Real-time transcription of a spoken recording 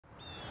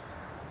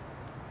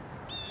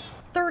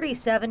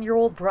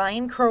37-year-old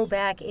Brian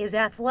Kroback is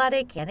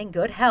athletic and in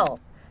good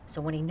health.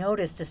 So when he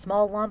noticed a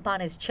small lump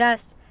on his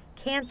chest,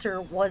 cancer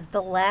was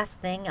the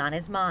last thing on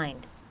his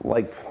mind.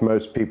 Like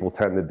most people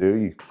tend to do,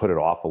 you put it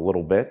off a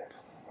little bit.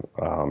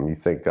 You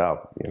think,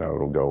 oh,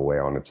 it'll go away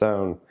on its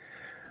own.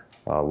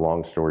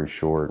 Long story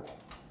short,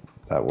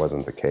 that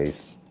wasn't the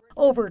case.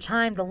 Over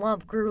time, the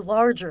lump grew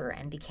larger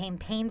and became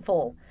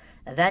painful.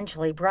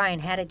 Eventually, Brian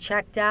had it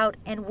checked out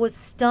and was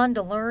stunned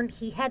to learn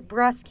he had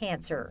breast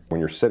cancer. When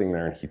you're sitting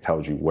there and he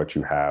tells you what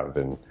you have,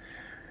 and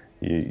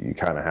you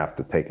kind of have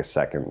to take a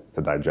second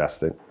to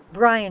digest it.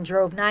 Brian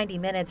drove 90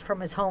 minutes from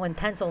his home in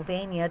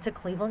Pennsylvania to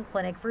Cleveland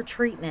Clinic for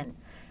treatment.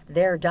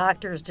 There,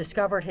 doctors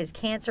discovered his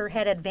cancer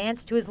had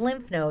advanced to his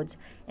lymph nodes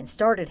and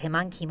started him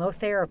on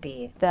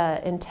chemotherapy.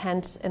 The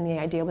intent and the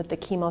idea with the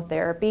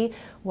chemotherapy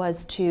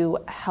was to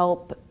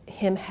help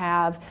him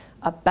have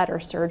a better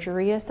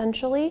surgery,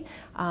 essentially.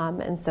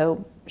 And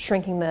so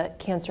shrinking the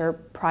cancer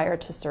prior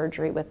to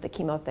surgery with the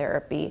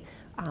chemotherapy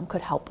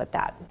could help with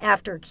that.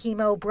 After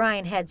chemo,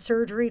 Brian had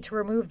surgery to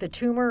remove the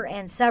tumor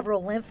and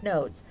several lymph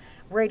nodes.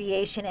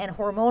 Radiation and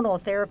hormonal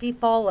therapy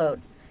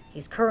followed.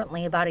 He's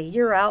currently about a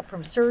year out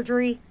from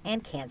surgery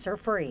and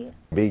cancer-free.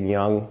 Being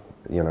young,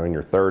 in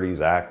your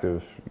 30s,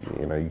 active,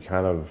 you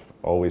kind of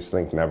always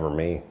think, never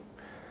me.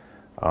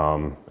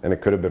 And it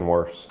could have been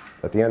worse.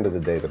 At the end of the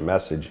day, the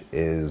message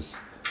is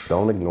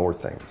don't ignore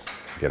things.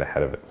 Get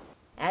ahead of it.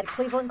 At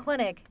Cleveland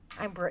Clinic,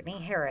 I'm Brittany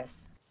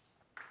Harris.